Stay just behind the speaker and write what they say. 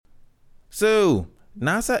So,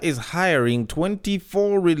 NASA is hiring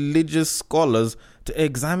 24 religious scholars to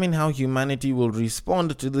examine how humanity will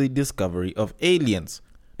respond to the discovery of aliens.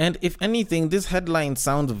 And if anything, this headline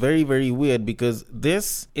sounds very, very weird because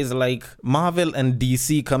this is like Marvel and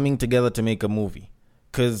DC coming together to make a movie.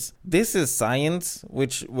 Because this is science,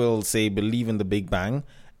 which will say believe in the Big Bang.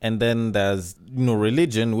 And then there's,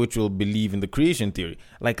 religion, which will believe in the creation theory.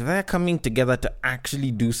 Like, they're coming together to actually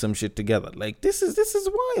do some shit together. Like, this is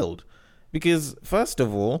wild. Because, first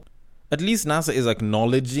of all, at least NASA is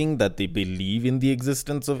acknowledging that they believe in the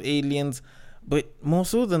existence of aliens. But more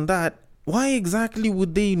so than that, why exactly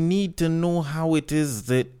would they need to know how it is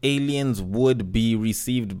that aliens would be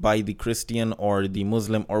received by the Christian or the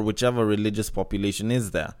Muslim or whichever religious population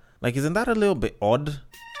is there? Like, isn't that a little bit odd?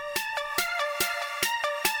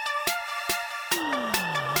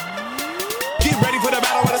 Get ready for the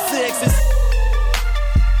battle of the sexes.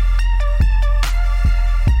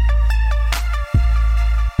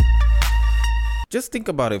 Just think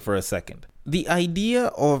about it for a second. The idea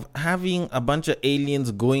of having a bunch of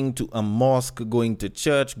aliens going to a mosque, going to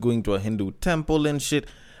church, going to a Hindu temple and shit,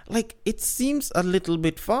 like, it seems a little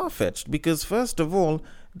bit far-fetched because, first of all,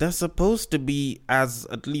 they're supposed to be, as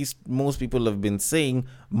at least most people have been saying,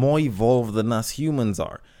 more evolved than us humans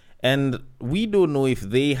are. And we don't know if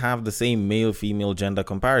they have the same male-female gender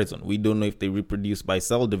comparison. We don't know if they reproduce by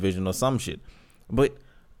cell division or some shit. But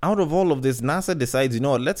out of all of this, NASA decides,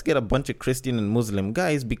 let's get a bunch of Christian and Muslim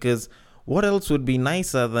guys, because what else would be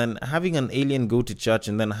nicer than having an alien go to church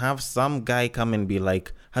and then have some guy come and be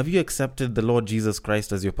like, have you accepted the Lord Jesus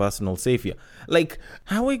Christ as your personal savior? Like,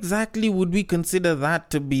 how exactly would we consider that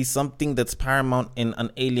to be something that's paramount in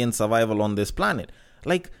an alien survival on this planet?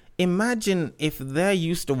 Like, imagine if they're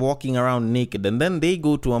used to walking around naked and then they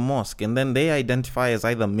go to a mosque and then they identify as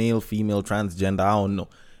either male, female, transgender, I don't know.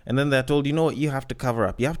 And then they're told, you have to cover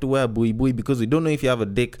up. You have to wear a buoy because we don't know if you have a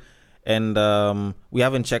dick and we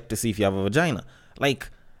haven't checked to see if you have a vagina. Like,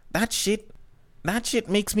 that shit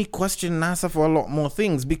makes me question NASA for a lot more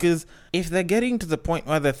things, because if they're getting to the point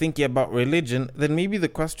where they're thinking about religion, then maybe the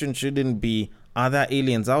question shouldn't be, are there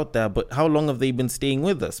aliens out there, but how long have they been staying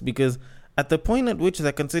with us? Because at the point at which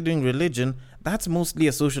they're considering religion, that's mostly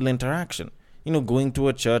a social interaction. Going to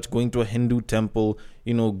a church, going to a Hindu temple,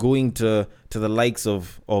 going to the likes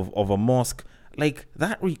of a mosque, like,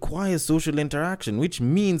 that requires social interaction, which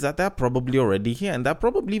means that they're probably already here, and they're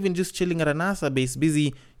probably even just chilling at a NASA base,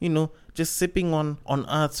 busy, just sipping on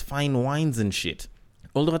Earth's fine wines and shit.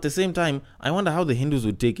 Although at the same time, I wonder how the Hindus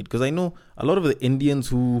would take it, because I know a lot of the Indians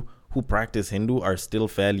who practice Hindu are still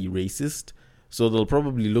fairly racist. So they'll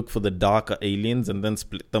probably look for the darker aliens and then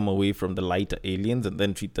split them away from the lighter aliens and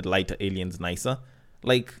then treat the lighter aliens nicer.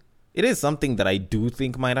 Like, it is something that I do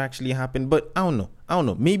think might actually happen, but I don't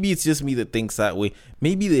know. Maybe it's just me that thinks that way.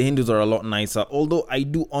 Maybe the Hindus are a lot nicer, although I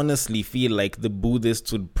do honestly feel like the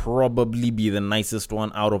Buddhists would probably be the nicest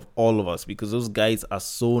one out of all of us, because those guys are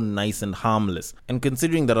so nice and harmless. And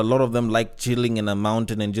considering that a lot of them like chilling in a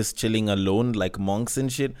mountain and just chilling alone like monks and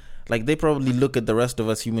shit, like, they probably look at the rest of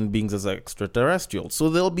us human beings as extraterrestrials, so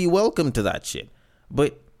they'll be welcome to that shit.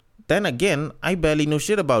 But then again, I barely know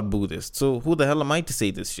shit about Buddhists, so who the hell am I to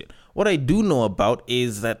say this shit? What I do know about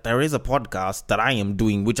is that there is a podcast that I am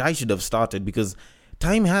doing, which I should have started because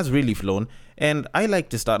time has really flown, and I like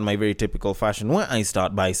to start in my very typical fashion, where I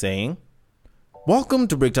start by saying, welcome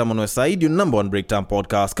to Breaktime on Westside, your number one Breaktime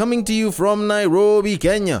podcast, coming to you from Nairobi,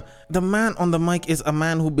 Kenya. The man on the mic is a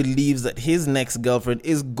man who believes that his next girlfriend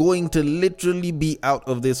is going to literally be out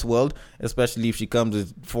of this world, especially if she comes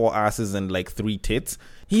with 4 asses and like 3 tits.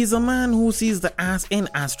 He's a man who sees the ass in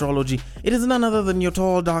astrology. It is none other than your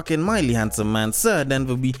tall, dark, and mildly handsome man, Sir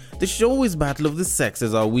Denver B. The show is Battle of the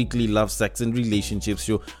Sexes, our weekly love, sex, and relationships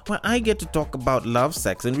show, where I get to talk about love,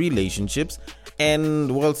 sex, and relationships.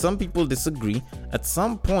 And while some people disagree, at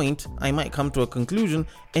some point I might come to a conclusion,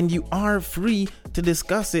 and you are free to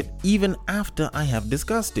discuss it even after I have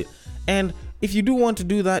discussed it. And if you do want to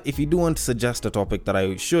do that, if you do want to suggest a topic that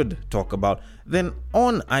I should talk about, then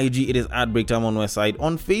on IG it is at Breaktime on Westside,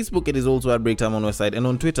 on Facebook it is also at Breaktime on Westside, and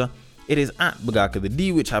on Twitter it is at Bagaka the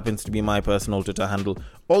D, which happens to be my personal Twitter handle.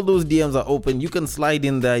 All those DMs are open. You can slide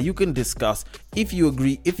in there. You can discuss. If you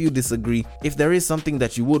agree, if you disagree, if there is something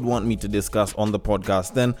that you would want me to discuss on the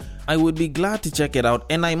podcast, then I would be glad to check it out,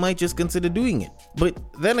 and I might just consider doing it. But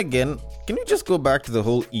then again, can we just go back to the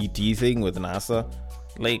whole ET thing with NASA?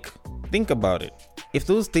 Like, think about it. If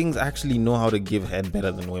those things actually know how to give head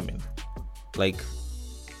better than women, like,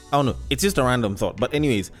 I don't know, it's just a random thought. But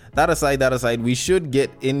anyways, that aside, we should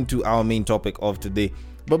get into our main topic of today.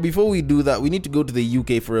 But before we do that, we need to go to the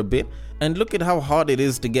UK for a bit and look at how hard it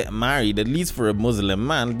is to get married, at least for a Muslim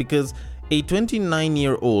man, because A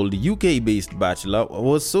 29-year-old UK-based bachelor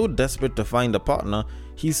was so desperate to find a partner,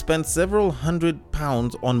 he spent several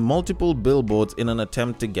 £100s on multiple billboards in an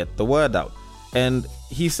attempt to get the word out. And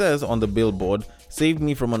he says on the billboard, "Saved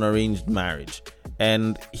me from an arranged marriage."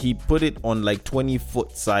 And he put it on like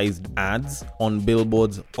 20-foot sized ads on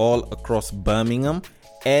billboards all across Birmingham.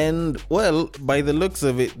 And well, by the looks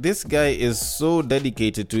of it, this guy is so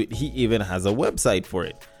dedicated to it, he even has a website for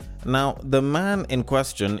it. Now, the man in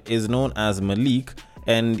question is known as Malik,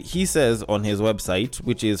 and he says on his website,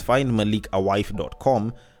 which is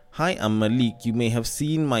findmalikawife.com, "Hi, I'm Malik. You may have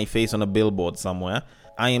seen my face on a billboard somewhere.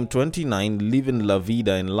 I am 29, live in La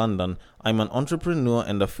Vida in London. I'm an entrepreneur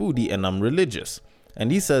and a foodie, and I'm religious."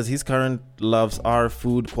 And he says his current loves are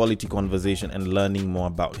food, quality conversation, and learning more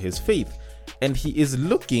about his faith. And he is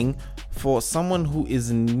looking for someone who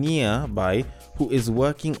is nearby who is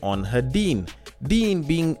working on her deen. Deen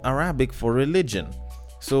being Arabic for religion.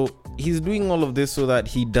 So he's doing all of this so that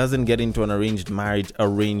he doesn't get into an arranged marriage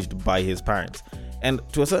arranged by his parents. And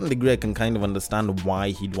to a certain degree, I can kind of understand why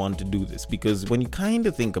he'd want to do this, because when you kind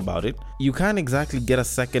of think about it, you can't exactly get a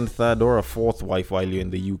second, third, or a fourth wife while you're in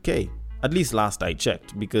the UK. At least last I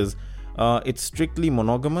checked, because it's strictly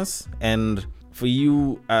monogamous, and for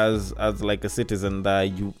you as like a citizen there,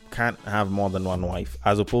 you can't have more than one wife,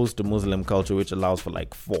 as opposed to Muslim culture, which allows for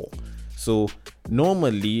like 4. So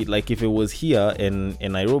normally, like if it was here in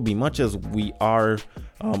Nairobi, much as we are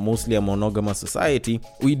mostly a monogamous society,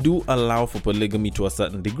 we do allow for polygamy to a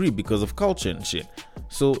certain degree because of culture and shit.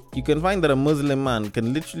 So you can find that a Muslim man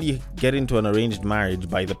can literally get into an arranged marriage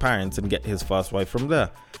by the parents and get his first wife from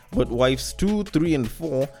there. But wives 2, 3, and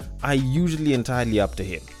 4 are usually entirely up to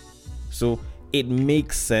him. So it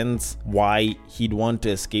makes sense why he'd want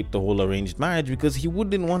to escape the whole arranged marriage, because he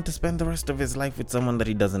wouldn't want to spend the rest of his life with someone that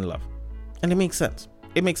he doesn't love. And it makes sense.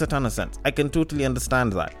 It makes a ton of sense. I can totally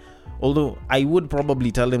understand that. Although I would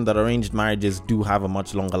probably tell him that arranged marriages do have a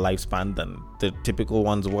much longer lifespan than the typical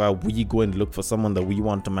ones where we go and look for someone that we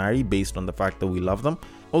want to marry based on the fact that we love them.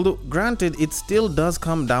 Although granted, it still does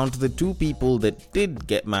come down to the two people that did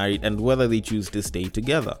get married and whether they choose to stay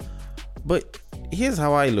together. But here's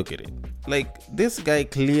how I look at it. Like, this guy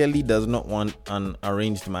clearly does not want an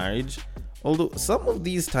arranged marriage. Although some of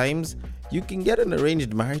these times, you can get an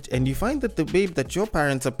arranged marriage and you find that the babe that your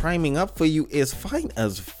parents are priming up for you is fine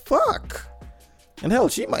as fuck. And hell,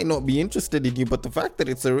 she might not be interested in you, but the fact that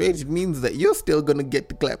it's arranged means that you're still gonna get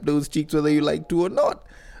to clap those cheeks whether you like to or not.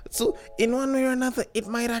 So in one way or another, it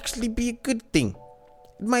might actually be a good thing.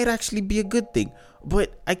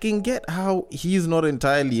 But I can get how he's not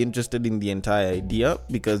entirely interested in the entire idea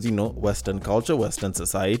because, you know, Western culture, Western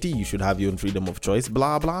society, you should have your own freedom of choice,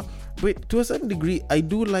 blah, blah. But to a certain degree, I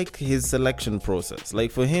do like his selection process.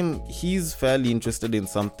 Like for him, he's fairly interested in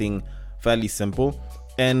something fairly simple.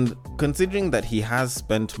 And considering that he has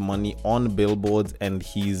spent money on billboards and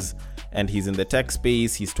he's in the tech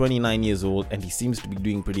space, he's 29 years old and he seems to be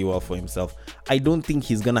doing pretty well for himself, I don't think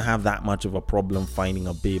he's gonna have that much of a problem finding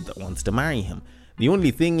a babe that wants to marry him. The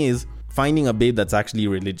only thing is finding a babe that's actually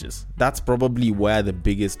religious. That's probably where the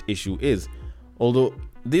biggest issue is. Although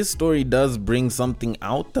this story does bring something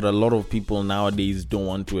out that a lot of people nowadays don't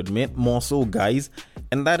want to admit, more so guys,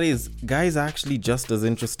 and that is guys are actually just as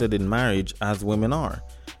interested in marriage as women are.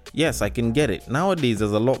 Yes, I can get it. Nowadays,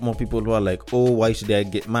 there's a lot more people who are like, oh, why should I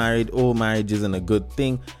get married? Oh, marriage isn't a good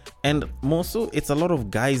thing. And more so, it's a lot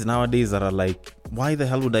of guys nowadays that are like, why the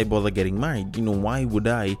hell would I bother getting married? You know, why would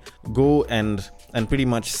I go and pretty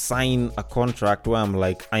much sign a contract where I'm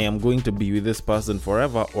like, I am going to be with this person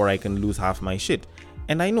forever or I can lose half my shit?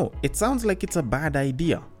 And I know, it sounds like it's a bad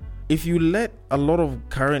idea. If you let a lot of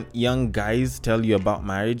current young guys tell you about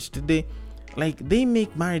marriage today, like they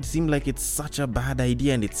make marriage seem like it's such a bad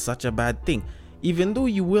idea and it's such a bad thing. Even though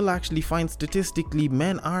you will actually find statistically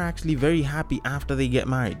men are actually very happy after they get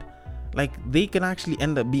married. Like they can actually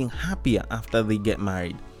end up being happier after they get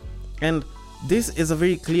married. And this is a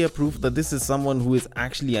very clear proof that this is someone who is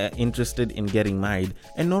actually interested in getting married.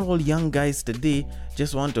 And not all young guys today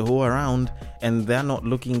just want to hoe around and they're not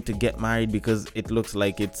looking to get married because it looks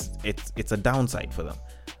like it's a downside for them.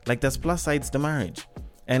 Like there's plus sides to marriage.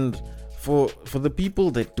 And for the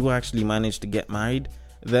people that do actually manage to get married,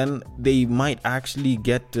 then they might actually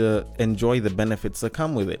get to enjoy the benefits that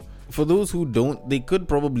come with it. For those who don't, they could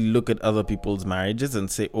probably look at other people's marriages and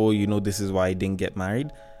say, oh, you know, this is why I didn't get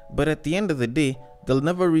married. But at the end of the day, they'll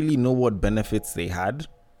never really know what benefits they had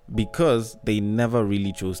because they never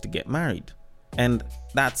really chose to get married. And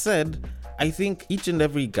that said, I think each and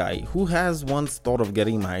every guy who has once thought of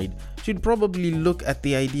getting married should probably look at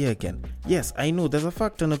the idea again. Yes, I know there's a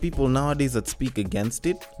fuck ton of people nowadays that speak against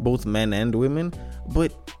it, both men and women,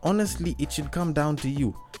 but honestly, it should come down to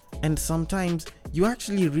you. And sometimes you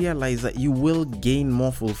actually realize that you will gain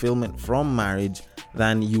more fulfillment from marriage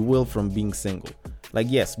than you will from being single. Like,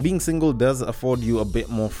 yes, being single does afford you a bit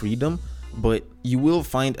more freedom, but you will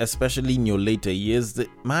find, especially in your later years, that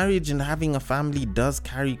marriage and having a family does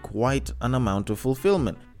carry quite an amount of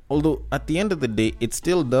fulfillment. Although at the end of the day, it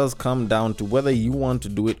still does come down to whether you want to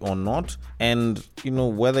do it or not, and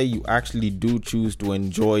whether you actually do choose to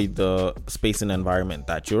enjoy the space and environment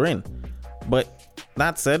that you're in. But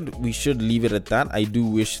that said, we should leave it at that. I do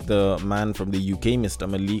wish the man from the UK, Mr.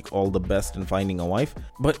 Malik, all the best in finding a wife.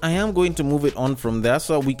 But I am going to move it on from there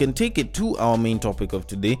so we can take it to our main topic of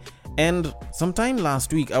today. And sometime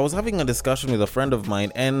last week, I was having a discussion with a friend of mine,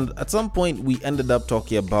 and at some point we ended up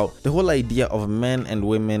talking about the whole idea of men and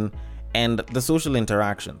women and the social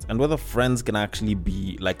interactions and whether friends can actually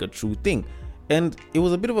be like a true thing. And it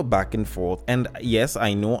was a bit of a back and forth. And yes,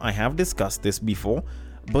 I know I have discussed this before,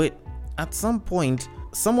 but at some point,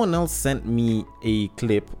 someone else sent me a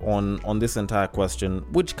clip on this entire question,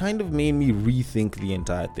 which kind of made me rethink the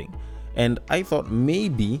entire thing. And I thought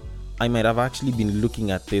maybe I might have actually been looking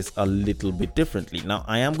at this a little bit differently. Now,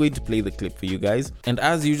 I am going to play the clip for you guys. And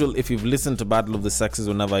as usual, if you've listened to Battle of the Sexes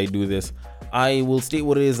whenever I do this, I will state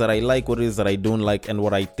what it is that I like, what it is that I don't like, and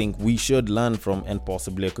what I think we should learn from, and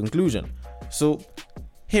possibly a conclusion. So,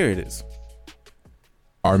 here it is.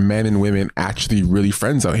 Are men and women actually really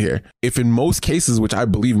friends out here? If in most cases, which I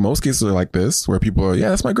believe most cases are like this, where people are, yeah,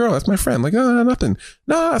 that's my girl, that's my friend, like, no, nothing.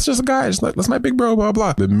 No, that's just a guy, that's my big bro, blah,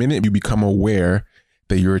 blah. The minute you become aware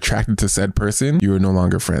that you're attracted to said person, you are no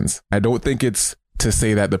longer friends. I don't think it's to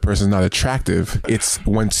say that the person's not attractive. It's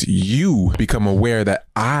once you become aware that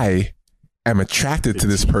I am attracted to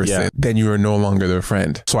this person, then you are no longer their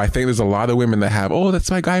friend. So I think there's a lot of women that have, oh,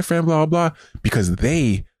 that's my guy friend, blah, blah, blah, because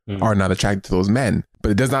they are not attracted to those men.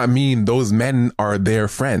 But it does not mean those men are their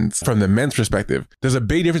friends from the men's perspective. There's a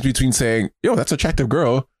big difference between saying, yo, that's an attractive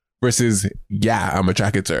girl versus, yeah, I'm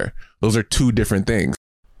attracted to her. Those are two different things.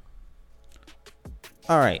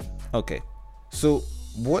 All right. Okay. So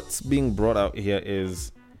what's being brought out here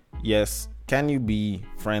is, yes, can you be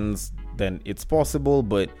friends? Then it's possible.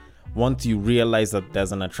 But once you realize that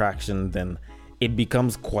there's an attraction, then it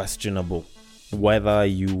becomes questionable whether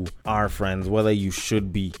you are friends, whether you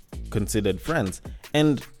should be considered friends.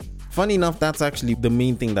 And funny enough, that's actually the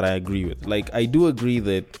main thing that I agree with. Like, I do agree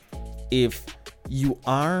that if you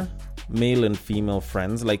are male and female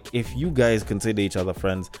friends, like if you guys consider each other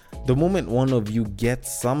friends, the moment one of you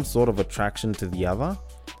gets some sort of attraction to the other,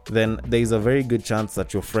 then there's a very good chance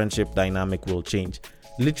that your friendship dynamic will change.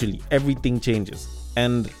 Literally, everything changes.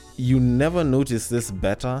 And you never notice this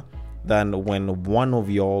better than when one of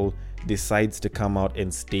y'all decides to come out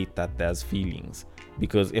and state that there's feelings.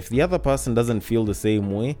 Because if the other person doesn't feel the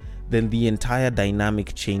same way, then the entire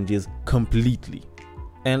dynamic changes completely.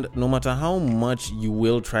 And no matter how much you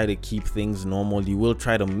will try to keep things normal, you will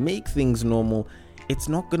try to make things normal, it's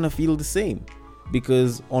not gonna feel the same.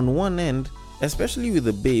 Because on one end, especially with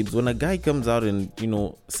the babes, when a guy comes out and,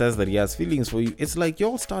 says that he has feelings for you, it's like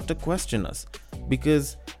y'all start to question us.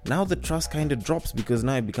 Because now the trust kind of drops, because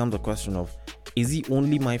now it becomes a question of, is he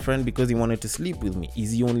only my friend because he wanted to sleep with me?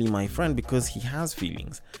 Is he only my friend because he has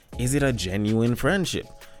feelings? Is it a genuine friendship?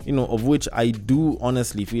 Of which I do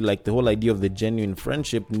honestly feel like the whole idea of the genuine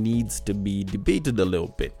friendship needs to be debated a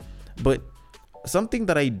little bit. But something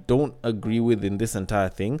that I don't agree with in this entire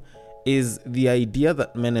thing is the idea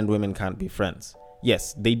that men and women can't be friends.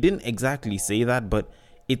 Yes, they didn't exactly say that, but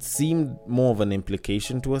it seemed more of an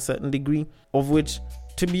implication to a certain degree, of which,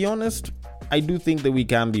 to be honest, I do think that we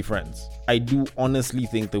can be friends. I do honestly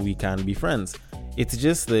think that we can be friends. It's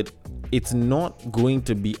just that it's not going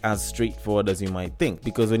to be as straightforward as you might think.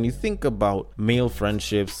 Because when you think about male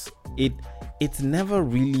friendships, it's never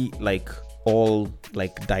really like all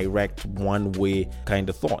like direct one way kind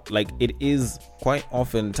of thought. Like, it is quite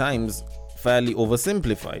oftentimes fairly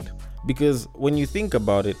oversimplified. Because when you think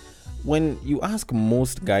about it, when you ask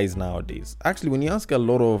most guys nowadays, actually when you ask a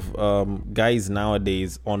lot of guys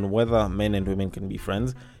nowadays on whether men and women can be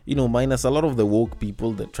friends, minus a lot of the woke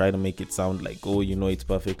people that try to make it sound like, oh, it's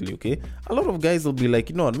perfectly okay, a lot of guys will be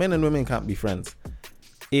like, men and women can't be friends.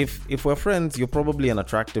 If we're friends, you're probably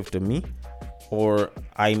unattractive to me, or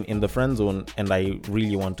I'm in the friend zone and I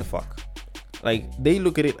really want to fuck. Like, they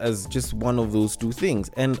look at it as just one of those two things.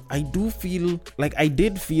 And I do feel like I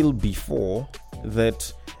did feel before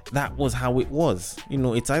that was how it was.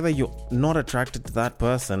 It's either you're not attracted to that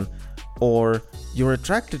person or you're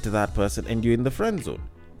attracted to that person and you're in the friend zone.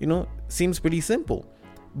 Seems pretty simple.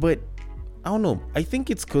 But I don't know. I think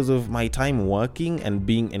it's because of my time working and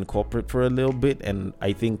being in corporate for a little bit, and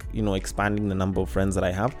I think, expanding the number of friends that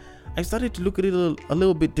I have, I started to look at it a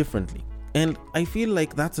little bit differently. And I feel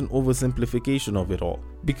like that's an oversimplification of it all.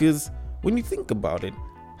 Because when you think about it,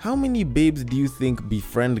 how many babes do you think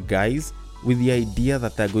befriend guys with the idea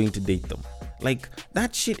that they're going to date them? Like,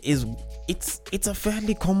 that shit it's a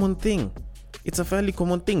fairly common thing. It's a fairly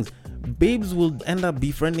common thing. Babes will end up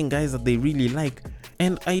befriending guys that they really like.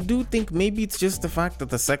 And I do think maybe it's just the fact that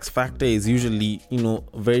the sex factor is usually,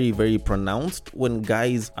 very, very pronounced when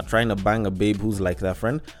guys are trying to bang a babe who's like their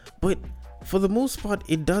friend. But for the most part,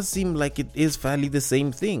 it does seem like it is fairly the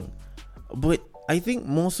same thing. But I think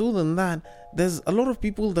more so than that, there's a lot of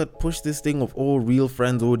people that push this thing of, real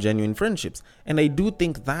friends or genuine friendships. And I do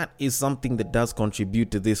think that is something that does contribute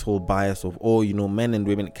to this whole bias of, men and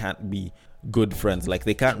women can't be good friends. Like,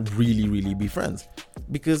 they can't really, really be friends.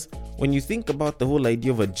 Because when you think about the whole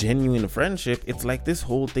idea of a genuine friendship, it's like this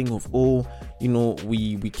whole thing of,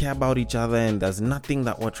 we care about each other and there's nothing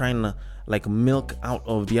that we're trying to like milk out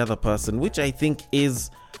of the other person, which I think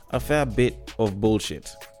is a fair bit of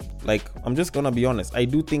bullshit. Like, I'm just gonna be honest, I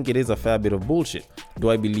do think it is a fair bit of bullshit. Do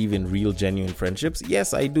I believe in real, genuine friendships?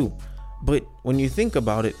 Yes, I do. But when you think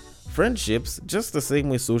about it, friendships, just the same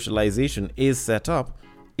way socialization is set up,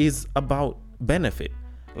 is about benefit.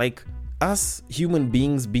 Like, us human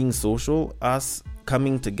beings being social, us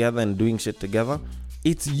coming together and doing shit together,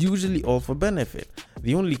 it's usually all for benefit.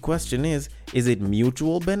 The only question is it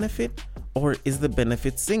mutual benefit or is the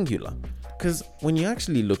benefit singular? Because when you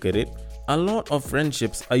actually look at it, a lot of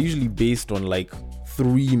friendships are usually based on like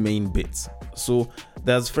three main bits. So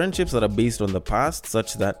there's friendships that are based on the past,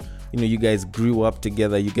 such that, you guys grew up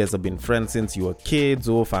together, you guys have been friends since you were kids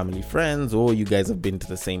or family friends, or you guys have been to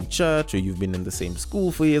the same church, or you've been in the same school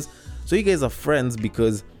for years. So you guys are friends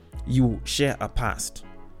because you share a past.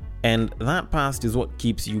 And that past is what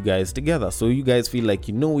keeps you guys together. So you guys feel like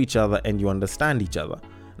you know each other and you understand each other.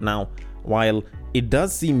 Now, while it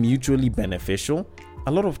does seem mutually beneficial,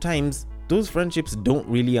 a lot of times those friendships don't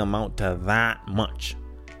really amount to that much.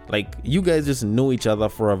 Like, you guys just know each other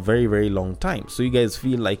for a very, very long time. So you guys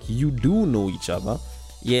feel like you do know each other.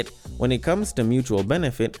 Yet, when it comes to mutual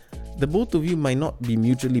benefit, the both of you might not be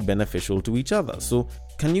mutually beneficial to each other. So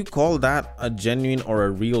can you call that a genuine or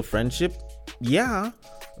a real friendship? Yeah,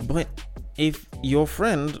 but if your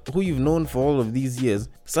friend who you've known for all of these years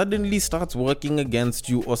suddenly starts working against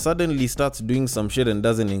you, or suddenly starts doing some shit and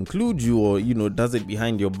doesn't include you, or does it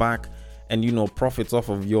behind your back and profits off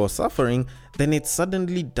of your suffering, then it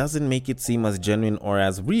suddenly doesn't make it seem as genuine or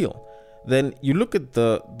as real. Then you look at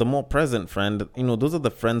the more present friend, those are the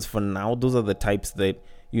friends for now. Those are the types that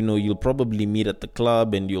you'll probably meet at the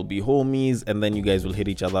club and you'll be homies, and then you guys will hit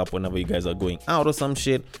each other up whenever you guys are going out or some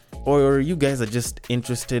shit, or you guys are just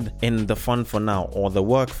interested in the fun for now or the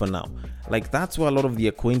work for now. Like, that's where a lot of the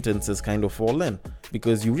acquaintances kind of fall in,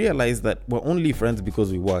 because you realize that we're only friends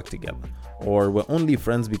because we work together, or we're only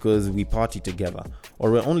friends because we party together,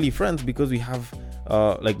 or we're only friends because we have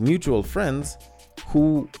like mutual friends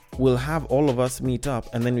who will have all of us meet up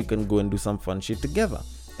and then we can go and do some fun shit together.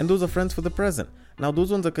 And those are friends for the present. Now,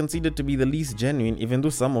 those ones are considered to be the least genuine, even though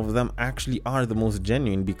some of them actually are the most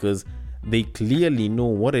genuine, because they clearly know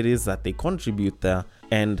what it is that they contribute there,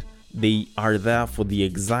 and they are there for the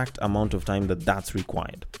exact amount of time that's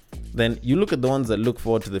required. Then you look at the ones that look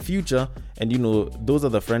forward to the future, and those are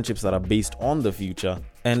the friendships that are based on the future,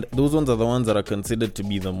 and those ones are the ones that are considered to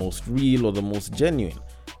be the most real or the most genuine.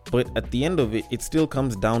 But at the end of it, it still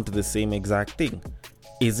comes down to the same exact thing.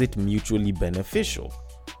 Is it mutually beneficial?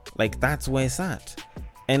 Like, that's where it's at.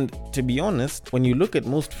 And to be honest, when you look at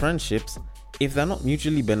most friendships, if they're not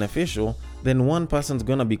mutually beneficial, then one person's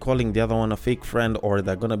gonna be calling the other one a fake friend, or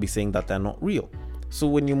they're gonna be saying that they're not real. So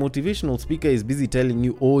when your motivational speaker is busy telling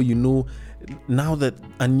you, now that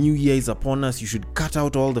a new year is upon us, you should cut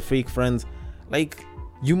out all the fake friends, like,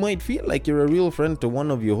 you might feel like you're a real friend to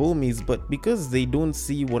one of your homies, but because they don't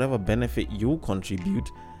see whatever benefit you contribute,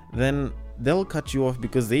 then they'll cut you off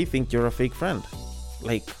because they think you're a fake friend.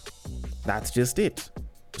 Like, that's just it.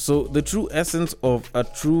 So the true essence of a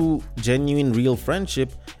true, genuine, real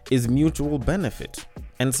friendship is mutual benefit.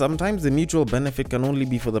 And sometimes the mutual benefit can only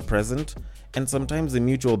be for the present, and sometimes the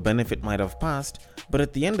mutual benefit might have passed, but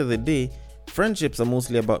at the end of the day, friendships are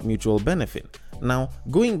mostly about mutual benefit. Now,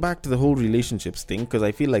 going back to the whole relationships thing, because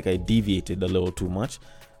I feel like I deviated a little too much,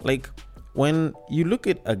 like, when you look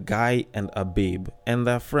at a guy and a babe, and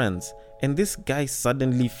they're friends, and this guy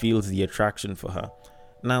suddenly feels the attraction for her.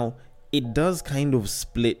 Now, it does kind of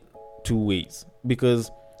split two ways,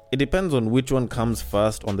 because it depends on which one comes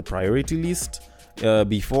first on the priority list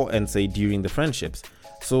before and say during the friendships.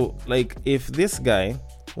 So like if this guy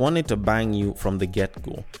wanted to bang you from the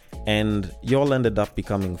get-go and y'all ended up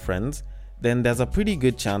becoming friends, then there's a pretty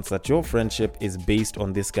good chance that your friendship is based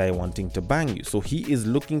on this guy wanting to bang you. So he is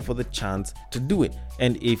looking for the chance to do it.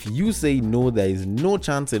 And if you say no, there is no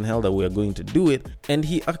chance in hell that we're going to do it, and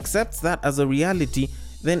he accepts that as a reality,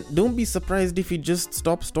 then don't be surprised if he just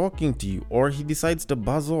stops talking to you, or he decides to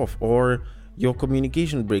buzz off, or your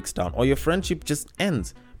communication breaks down, or your friendship just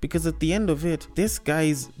ends. Because at the end of it, this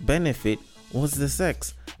guy's benefit was the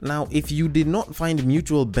sex. Now, if you did not find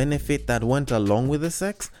mutual benefit that went along with the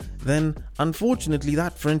sex, then unfortunately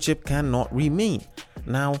that friendship cannot remain.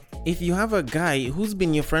 Now, if you have a guy who's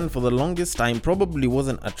been your friend for the longest time, probably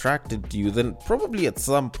wasn't attracted to you, then probably at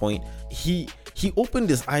some point he opened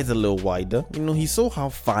his eyes a little wider. He saw how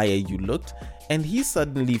fire you looked, and he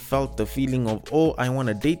suddenly felt the feeling of, oh, I want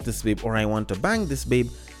to date this babe, or I want to bang this babe.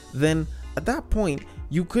 Then at that point,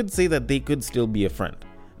 you could say that they could still be a friend.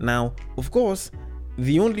 Now, of course,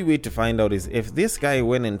 the only way to find out is if this guy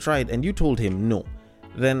went and tried and you told him no.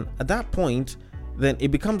 Then at that point, then it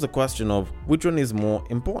becomes a question of which one is more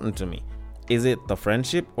important to me. Is it the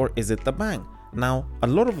friendship or is it the bang? Now, a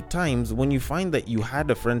lot of times when you find that you had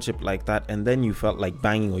a friendship like that and then you felt like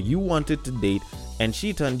banging, or you wanted to date and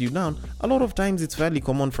she turned you down, a lot of times it's fairly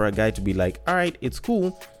common for a guy to be like, all right, it's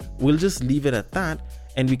cool, we'll just leave it at that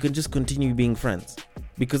and we can just continue being friends.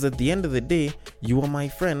 Because at the end of the day, you are my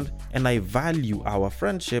friend and I value our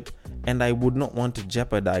friendship, and I would not want to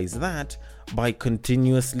jeopardize that by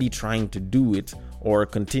continuously trying to do it or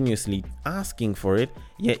continuously asking for it,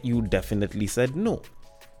 yet you definitely said no.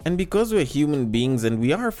 And because we're human beings and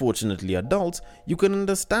we are fortunately adults, you can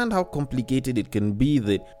understand how complicated it can be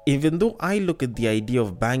that even though I look at the idea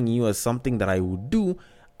of banging you as something that I would do,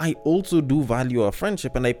 I also do value our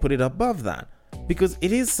friendship and I put it above that. Because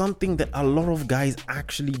it is something that a lot of guys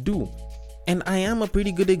actually do. And I am a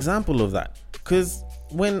pretty good example of that. Because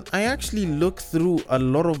when I actually look through a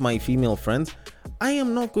lot of my female friends, I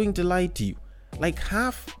am not going to lie to you. Like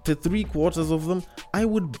half to 3/4 of them, I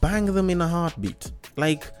would bang them in a heartbeat.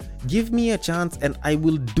 Like, give me a chance and I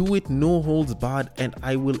will do it no holds barred, and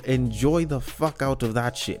I will enjoy the fuck out of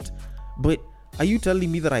that shit. But are you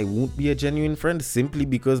telling me that I won't be a genuine friend simply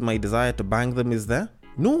because my desire to bang them is there?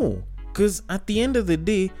 No. Because at the end of the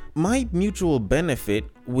day, my mutual benefit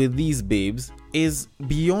with these babes is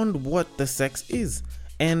beyond what the sex is.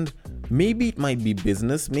 And maybe it might be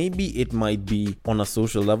business, maybe it might be on a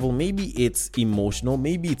social level, maybe it's emotional,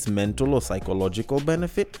 maybe it's mental or psychological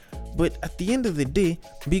benefit. But at the end of the day,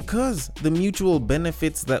 because the mutual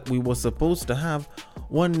benefits that we were supposed to have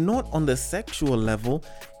were not on the sexual level,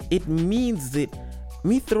 it means that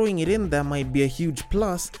me throwing it in there might be a huge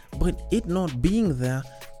plus, but it not being there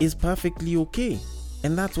is perfectly okay.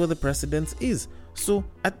 And that's where the precedence is. So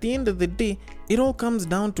at the end of the day, it all comes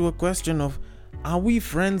down to a question of, are we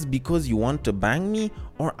friends because you want to bang me,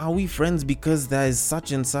 or are we friends because there is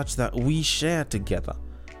such and such that we share together?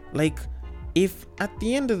 Like, if at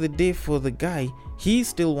the end of the day for the guy, he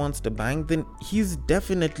still wants to bang, then he's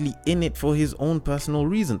definitely in it for his own personal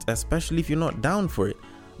reasons, especially if you're not down for it.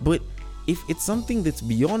 But if it's something that's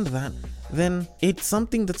beyond that, then it's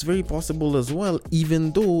something that's very possible as well,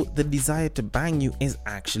 even though the desire to bang you is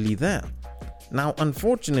actually there. Now,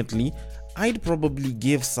 unfortunately, I'd probably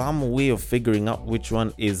give some way of figuring out which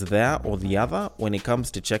one is there or the other when it comes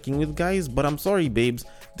to checking with guys, but I'm sorry babes,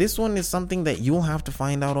 this one is something that you'll have to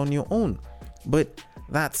find out on your own. But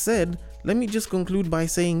that said, let me just conclude by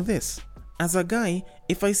saying this. As a guy,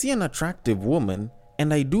 if I see an attractive woman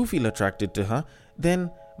and I do feel attracted to her, then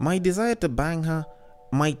my desire to bang her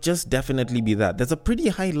might just definitely be that. There's a pretty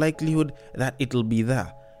high likelihood that it'll be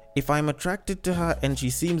there. If I'm attracted to her and she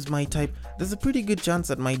seems my type, there's a pretty good chance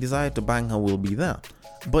that my desire to bang her will be there.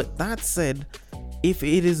 But that said, if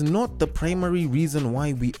it is not the primary reason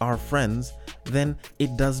why we are friends, then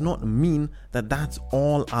it does not mean that that's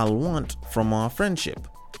all I'll want from our friendship.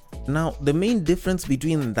 Now, the main difference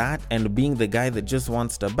between that and being the guy that just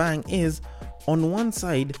wants to bang is, on one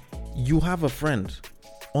side, you have a friend.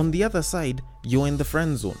 On the other side, you're in the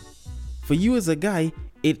friend zone. For you as a guy,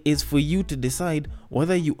 it is for you to decide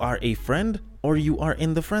whether you are a friend or you are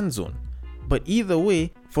in the friend zone. But either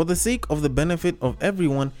way, for the sake of the benefit of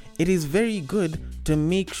everyone, it is very good to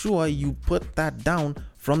make sure you put that down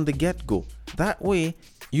from the get-go. That way,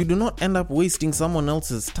 you do not end up wasting someone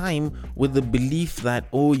else's time with the belief that,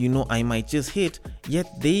 oh, I might just hit,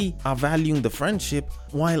 yet they are valuing the friendship,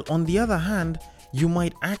 while on the other hand, you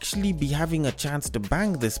might actually be having a chance to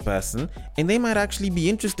bang this person and they might actually be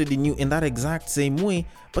interested in you in that exact same way,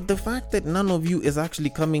 but the fact that none of you is actually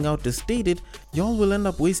coming out to state it, y'all will end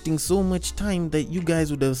up wasting so much time that you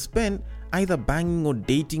guys would have spent either banging or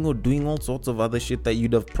dating or doing all sorts of other shit that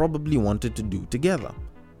you'd have probably wanted to do together.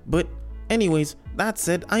 But anyways, that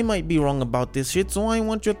said, I might be wrong about this shit, so I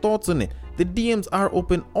want your thoughts on it. The DMs are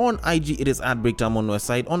open on IG, it is @BreakTime on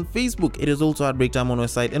Westside. On Facebook, it is also @BreakTime on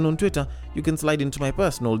Westside. And on Twitter, you can slide into my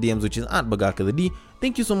personal DMs, which is @BagakaTheD.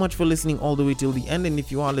 Thank you so much for listening all the way till the end. And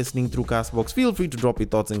if you are listening through Castbox, feel free to drop your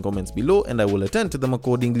thoughts and comments below, and I will attend to them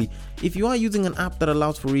accordingly. If you are using an app that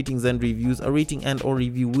allows for ratings and reviews, a rating and or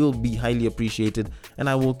review will be highly appreciated. And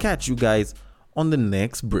I will catch you guys on the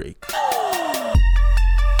next break.